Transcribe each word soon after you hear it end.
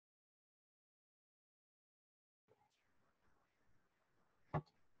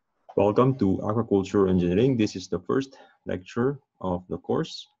Welcome to Aquaculture Engineering. This is the first lecture of the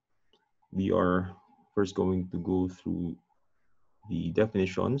course. We are first going to go through the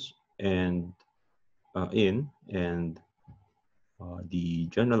definitions and the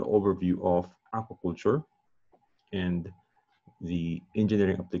general overview of aquaculture and the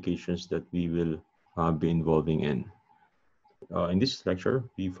engineering applications that we will be involving in. In this lecture,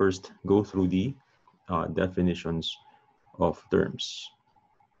 we first go through the definitions of terms.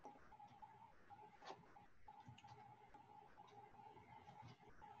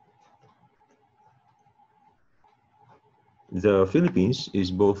 The Philippines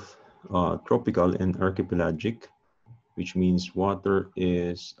is both tropical and archipelagic, which means water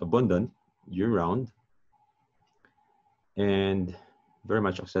is abundant year-round and very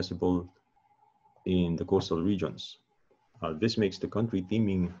much accessible in the coastal regions. This makes the country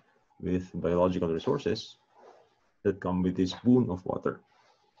teeming with biological resources that come with this boon of water.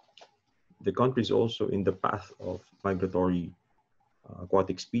 The country is also in the path of migratory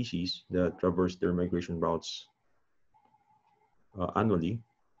aquatic species that traverse their migration routes annually.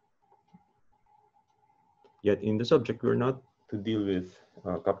 Yet in the subject, we're not to deal with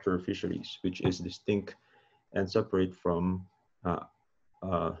capture fisheries, which is distinct and separate from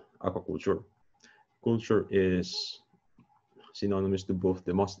aquaculture. Culture is synonymous to both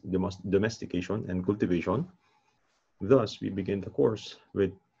domestication and cultivation. Thus, we begin the course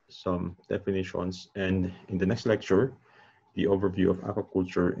with some definitions, and in the next lecture, the overview of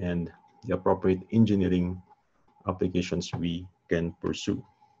aquaculture and the appropriate engineering applications we can pursue.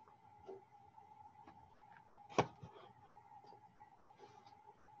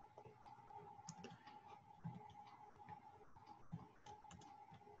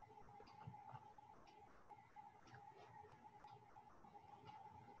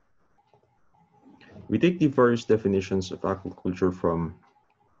 We take the various definitions of aquaculture from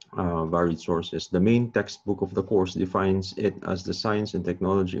varied sources. The main textbook of the course defines it as the science and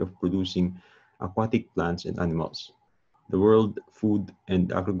technology of producing aquatic plants and animals. The World Food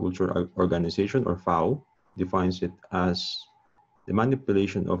and Agriculture Organization, or FAO, defines it as the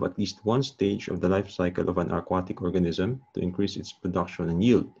manipulation of at least one stage of the life cycle of an aquatic organism to increase its production and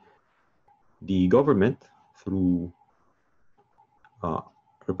yield. The government, through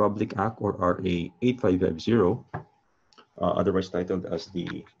Republic Act or RA 8550, otherwise titled as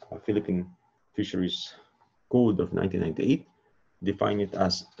the Philippine Fisheries Code of 1998, define it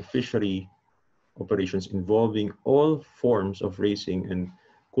as fishery operations involving all forms of raising and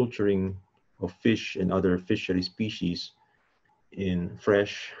culturing of fish and other fishery species in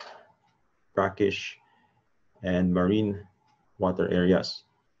fresh, brackish, and marine water areas.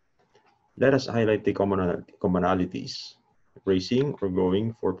 Let us highlight the commonalities: raising or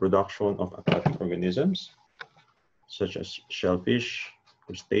growing for production of aquatic organisms, such as shellfish,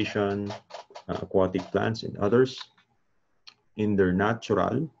 crustacean, aquatic plants, and others, in their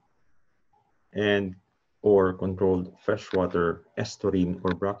natural and or controlled freshwater, estuarine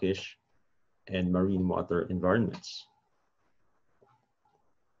or brackish, and marine water environments.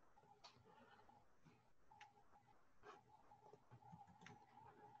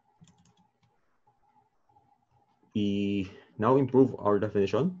 We now improve our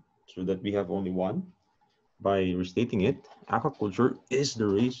definition so that we have only one. By restating it, aquaculture is the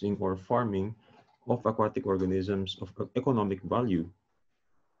raising or farming of aquatic organisms of economic value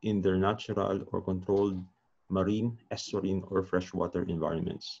in their natural or controlled marine, estuarine, or freshwater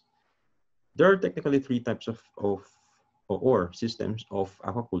environments. There are technically three types of systems of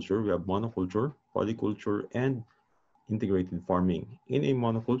aquaculture. We have monoculture, polyculture, and integrated farming. In a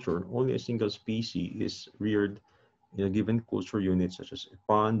monoculture, only a single species is reared in a given culture unit, such as a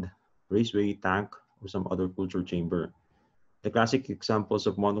pond, raceway, tank, or some other culture chamber. The classic examples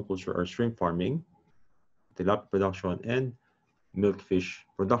of monoculture are shrimp farming, tilapia production, and milkfish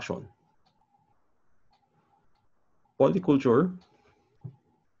production. Polyculture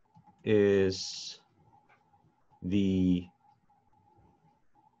is the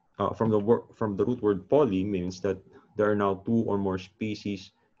from the root word poly, means that there are now two or more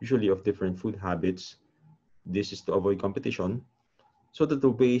species, usually of different food habits. This is to avoid competition, so that the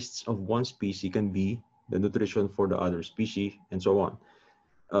wastes of one species can be the nutrition for the other species, and so on.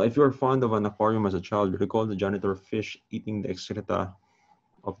 If you're fond of an aquarium as a child, recall the janitor fish eating the excreta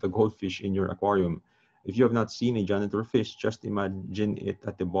of the goldfish in your aquarium. If you have not seen a janitor fish, just imagine it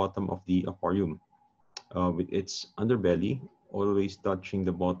at the bottom of the aquarium, with its underbelly always touching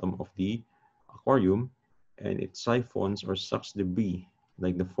the bottom of the aquarium, and it siphons or sucks debris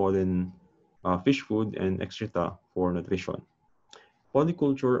like the fallen fish food and excreta for nutrition.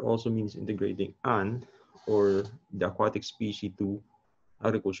 Polyculture also means integrating an or the aquatic species to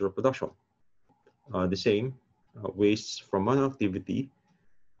agricultural production. The same, waste from one activity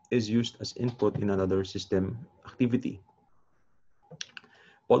is used as input in another system activity.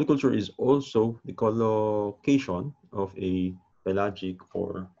 Polyculture is also the collocation of a pelagic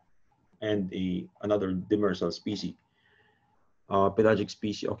and another demersal species. Pelagic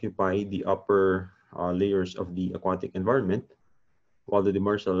species occupy the upper layers of the aquatic environment, while the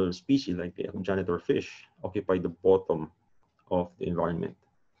demersal species, like the janitor fish, occupy the bottom of the environment.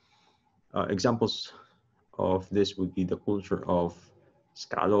 Examples of this would be the culture of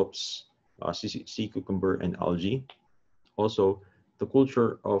scallops, sea cucumber, and algae. Also, the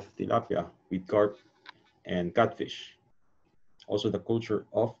culture of tilapia with carp and catfish. Also, the culture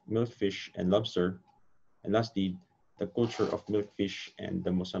of milkfish and lobster. And lastly, the culture of milkfish and the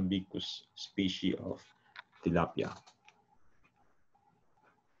Mozambicus species of tilapia.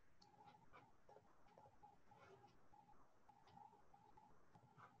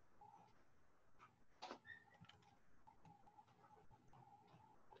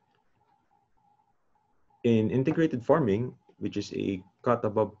 In integrated farming, which is a cut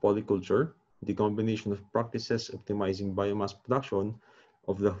above polyculture, the combination of practices optimizing biomass production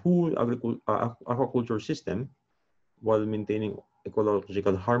of the whole aquaculture system while maintaining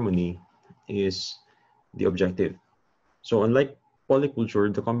ecological harmony is the objective. So unlike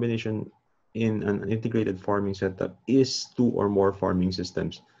polyculture, the combination in an integrated farming setup is two or more farming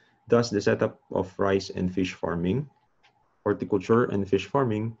systems. Thus, the setup of rice and fish farming, horticulture and fish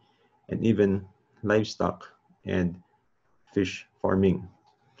farming, and even livestock and fish farming.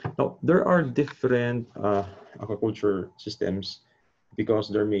 Now, there are different aquaculture systems because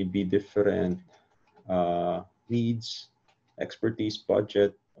there may be different needs, expertise,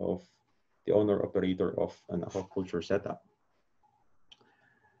 budget of the owner operator of an aquaculture setup.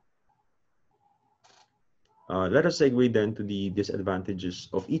 Let us segue then to the disadvantages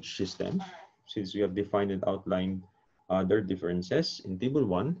of each system, since we have defined and outlined their differences. In table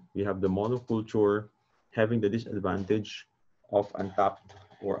 1, we have the monoculture having the disadvantage of untapped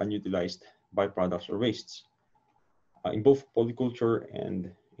or unutilized byproducts or wastes. In both polyculture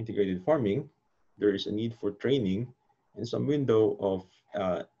and integrated farming, there is a need for training and some window of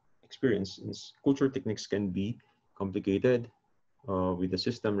experience, since culture techniques can be complicated with the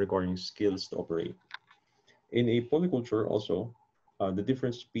system requiring skills to operate. In a polyculture also, the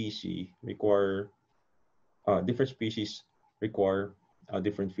different species require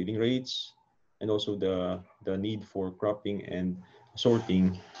different feeding rates, and also the need for cropping and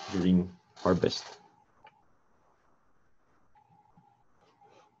sorting during harvest.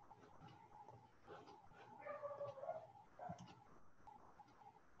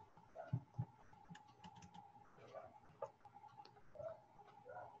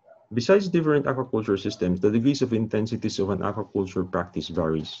 Besides different aquaculture systems, the degrees of intensities of an aquaculture practice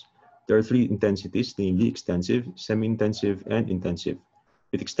varies. There are 3 intensities, namely extensive, semi-intensive, and intensive.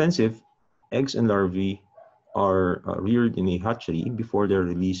 With extensive, eggs and larvae are reared in a hatchery before they're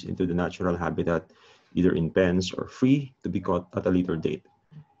released into the natural habitat, either in pens or free to be caught at a later date.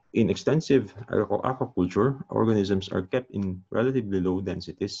 In extensive aquaculture, organisms are kept in relatively low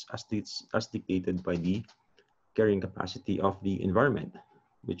densities as dictated by the carrying capacity of the environment,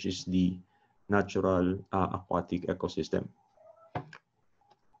 which is the natural aquatic ecosystem.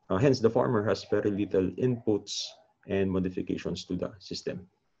 Hence, the farmer has very little inputs and modifications to the system.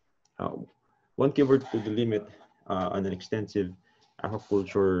 One keyword to the limit on an extensive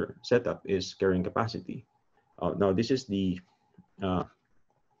aquaculture setup is carrying capacity. Now, this is the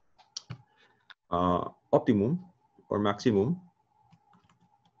optimum or maximum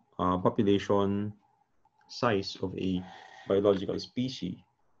population size of a biological species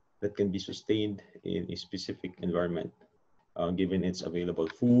that can be sustained in a specific environment, given its available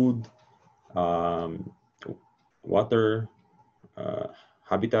food, water,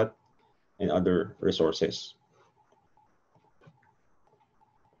 habitat, and other resources.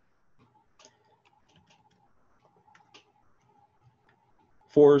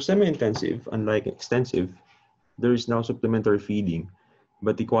 For semi-intensive, unlike extensive, there is now supplementary feeding,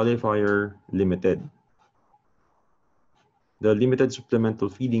 but the qualifier limited. The limited supplemental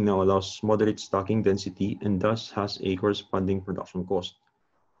feeding now allows moderate stocking density and thus has a corresponding production cost.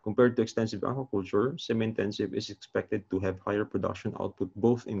 Compared to extensive aquaculture, semi-intensive is expected to have higher production output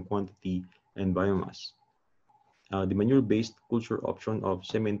both in quantity and biomass. The manure-based culture option of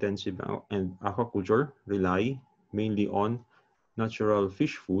semi-intensive and aquaculture rely mainly on natural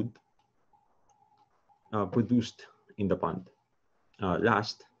fish food produced in the pond.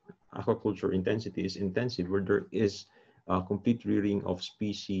 Last, aquaculture intensity is intensive, where there is complete rearing of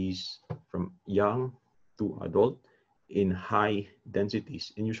species from young to adult in high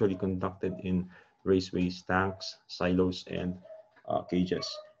densities and usually conducted in raceways, tanks, silos, and cages.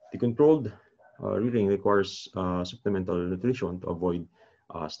 The controlled rearing requires supplemental nutrition to avoid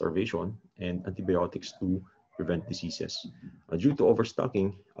starvation and antibiotics to prevent diseases. Due to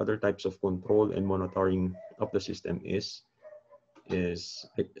overstocking, other types of control and monitoring of the system is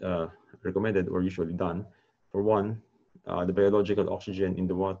recommended or usually done. For one, the biological oxygen in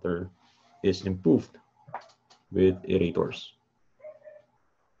the water is improved with aerators.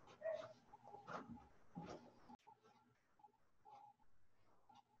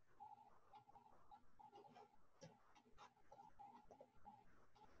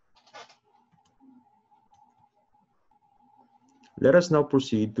 Let us now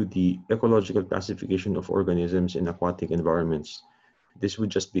proceed to the ecological classification of organisms in aquatic environments. This would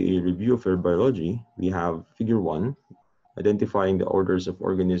just be a review of their biology. We have figure 1, identifying the orders of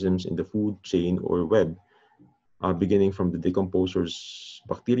organisms in the food chain or web, beginning from the decomposers,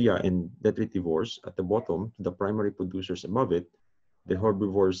 bacteria, and detritivores at the bottom to the primary producers above it, the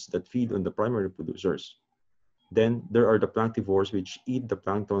herbivores that feed on the primary producers. Then there are the planktivores, which eat the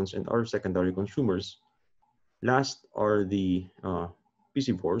planktons and are secondary consumers. Last are the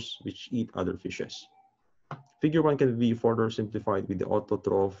piscivores, which eat other fishes. Figure 1 can be further simplified with the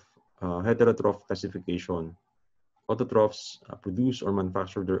autotroph, heterotroph classification. Autotrophs produce or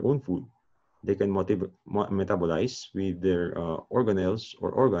manufacture their own food. They can metabolize with their organelles or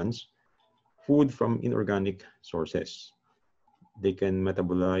organs food from inorganic sources. They can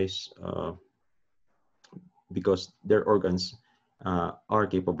metabolize because their organs are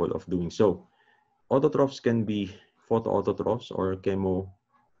capable of doing so. Autotrophs can be photoautotrophs or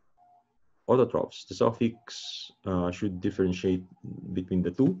chemoautotrophs. The suffix should differentiate between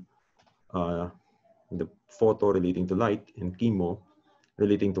the two. The photo relating to light and chemo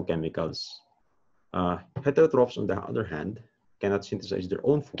relating to chemicals. Heterotrophs, on the other hand, cannot synthesize their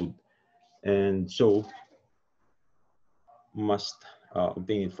own food and so must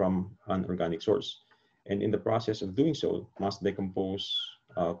obtain it from an organic source. And in the process of doing so, must decompose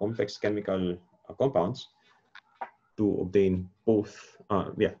complex chemical compounds to obtain both,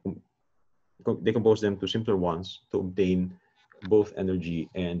 decompose them to simpler ones to obtain both energy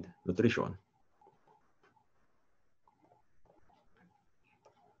and nutrition.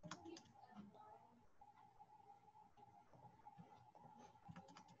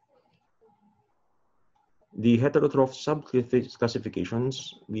 The heterotroph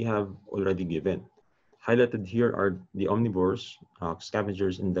subclassifications we have already given. Highlighted here are the omnivores,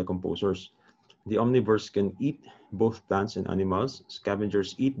 scavengers, and decomposers. The omnivores can eat both plants and animals.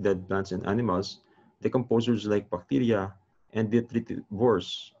 Scavengers eat dead plants and animals. Decomposers like bacteria and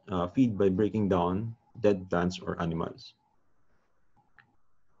detritivores feed by breaking down dead plants or animals.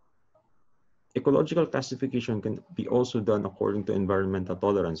 Ecological classification can be also done according to environmental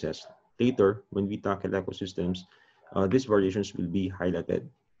tolerances. Later, when we tackle ecosystems, these variations will be highlighted.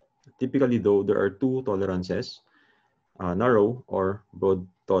 Typically, though, there are two tolerances, narrow or broad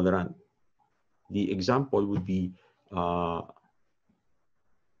tolerant. The example would be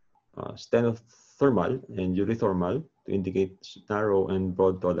stenothermal and eurythermal to indicate narrow and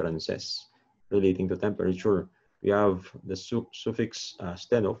broad tolerances relating to temperature. We have the suffix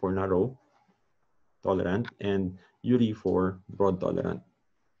steno for narrow tolerant and eury for broad tolerant.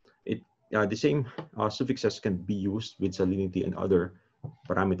 The same suffixes can be used with salinity and other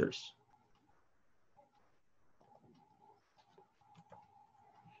parameters.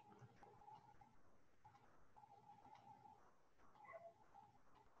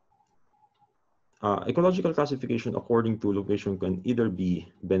 Ecological classification according to location can either be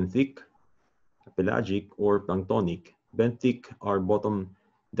benthic, pelagic, or planktonic. Benthic are bottom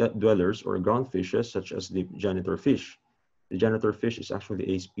dwellers or ground fishes such as the janitor fish. The janitor fish is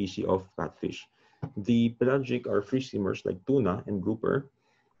actually a species of catfish. The pelagic are free swimmers like tuna and grouper.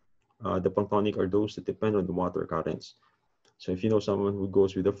 The planktonic are those that depend on the water currents. So if you know someone who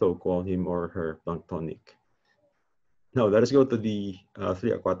goes with the flow, call him or her planktonic. Now let us go to the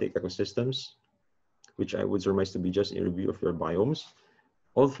 3 aquatic ecosystems, which I would surmise to be just a review of your biomes.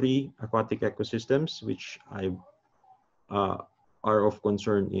 All 3 aquatic ecosystems, which are of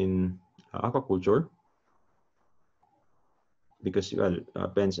concern in aquaculture, because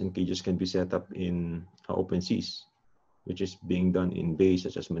pens and cages can be set up in open seas, which is being done in bays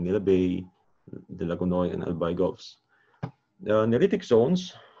such as Manila Bay, the Lagonoy, and Albay Gulfs. The neritic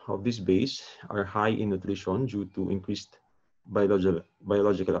zones of these bays are high in nutrition due to increased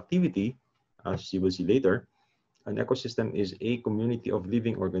biological activity, as you will see later. An ecosystem is a community of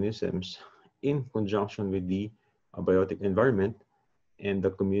living organisms in conjunction with the abiotic environment, and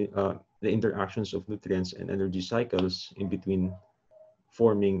the interactions of nutrients and energy cycles in between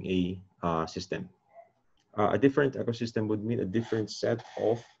forming a system. A different ecosystem would mean a different set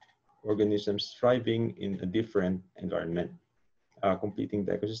of organisms thriving in a different environment. Completing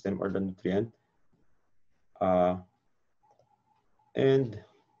the ecosystem are the nutrient uh, and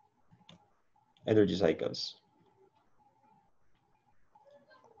energy cycles.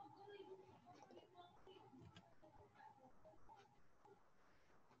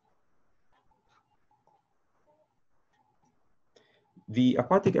 The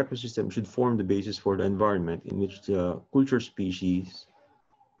aquatic ecosystem should form the basis for the environment in which the culture species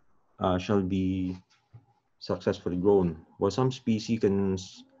shall be successfully grown. While some species can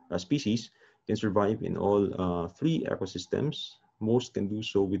survive in all three ecosystems, most can do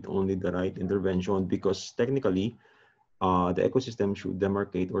so with only the right intervention, because technically the ecosystem should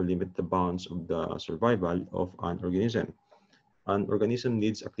demarcate or limit the bounds of the survival of an organism. An organism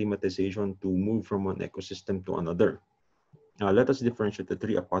needs acclimatization to move from one ecosystem to another. Let us differentiate the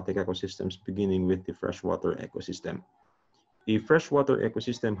three aquatic ecosystems, beginning with the freshwater ecosystem. A freshwater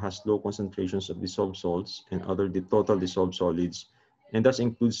ecosystem has low concentrations of dissolved salts and other total dissolved solids, and thus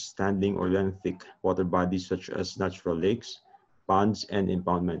includes standing or land-thick water bodies such as natural lakes, ponds, and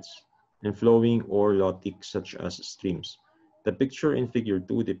impoundments, and flowing or lotic such as streams. The picture in Figure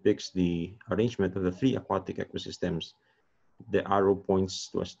 2 depicts the arrangement of the three aquatic ecosystems. The arrow points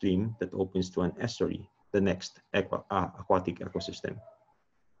to a stream that opens to an estuary, the next aquatic ecosystem.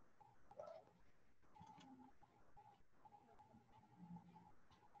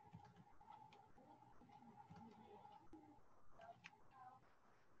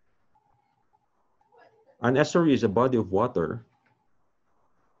 An estuary is a body of water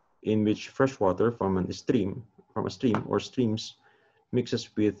in which fresh water from a stream or streams mixes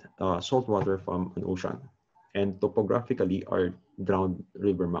with salt water from an ocean, and topographically are drowned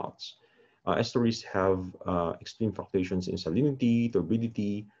river mouths. Estuaries have extreme fluctuations in salinity,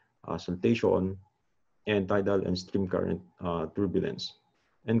 turbidity, siltation, and tidal and stream current turbulence,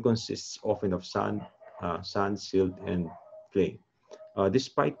 and consists often of sand, silt, and clay.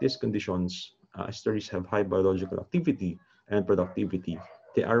 Despite these conditions, estuaries have high biological activity and productivity.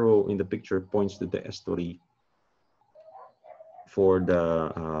 The arrow in the picture points to the estuary for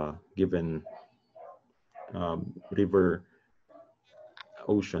the given river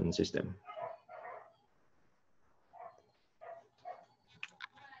ocean system.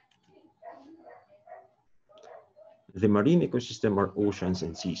 The marine ecosystem are oceans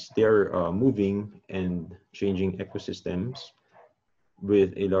and seas. They are moving and changing ecosystems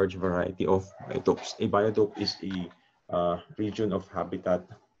with a large variety of biotopes. A biotope is a region of habitat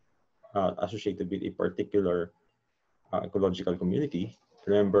associated with a particular ecological community.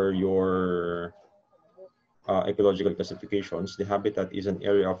 Remember your ecological classifications. The habitat is an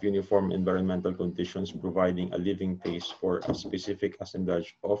area of uniform environmental conditions providing a living place for a specific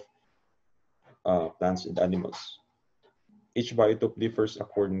assemblage of plants and animals. Each biotope differs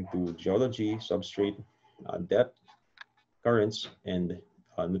according to geology, substrate, depth, currents, and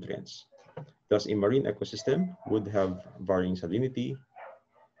nutrients. Thus, a marine ecosystem would have varying salinity,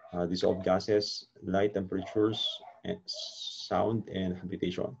 dissolved gases, light temperatures, and sound, and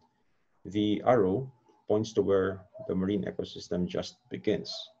habitation. The arrow points to where the marine ecosystem just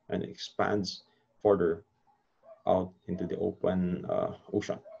begins and expands further out into the open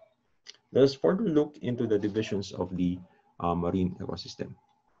ocean. Let us further look into the divisions of the marine ecosystem.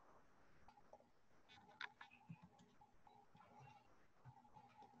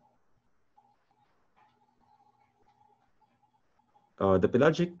 The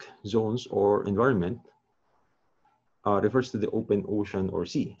pelagic zones or environment refers to the open ocean or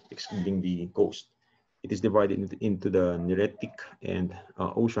sea, excluding the coast. It is divided into the neritic and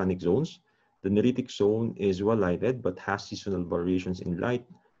oceanic zones. The neritic zone is well lighted but has seasonal variations in light,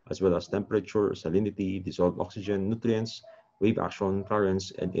 as well as temperature, salinity, dissolved oxygen, nutrients, wave action,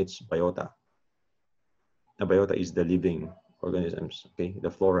 currents, and its biota. A biota is the living organisms, okay, the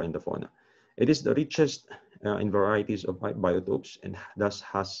flora and the fauna. It is the richest in varieties of biotopes and thus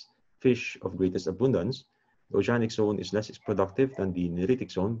has fish of greatest abundance. The oceanic zone is less productive than the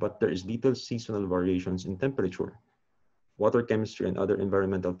neritic zone, but there is little seasonal variations in temperature, water chemistry, and other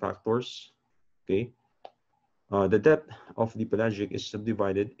environmental factors. Okay, the depth of the pelagic is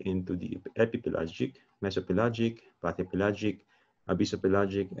subdivided into the epipelagic, mesopelagic, bathypelagic,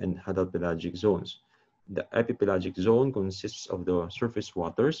 abyssopelagic, and hadalpelagic zones. The epipelagic zone consists of the surface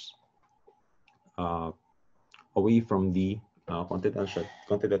waters away from the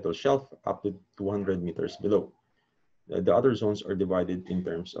continental shelf up to 200 meters below. The other zones are divided in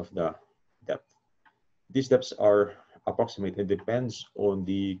terms of the depth. These depths are approximate and depends on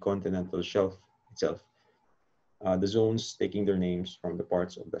the continental shelf itself. The zones taking their names from the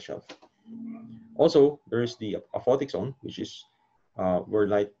parts of the shelf. Also, there is the aphotic zone, which is where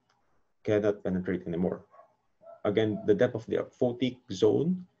light cannot penetrate anymore. Again, the depth of the aphotic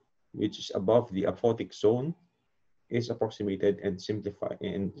zone, which is above the aphotic zone, is approximated and simplified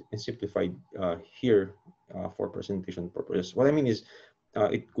here for presentation purposes. What I mean is,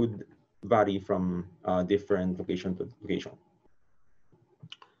 it could vary from different location to location.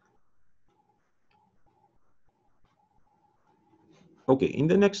 Okay, in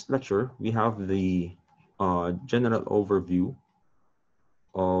the next lecture, we have the general overview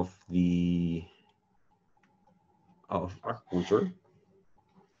of aquaculture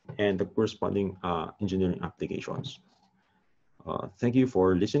and the corresponding engineering applications. Thank you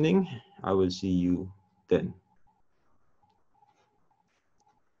for listening. I will see you then.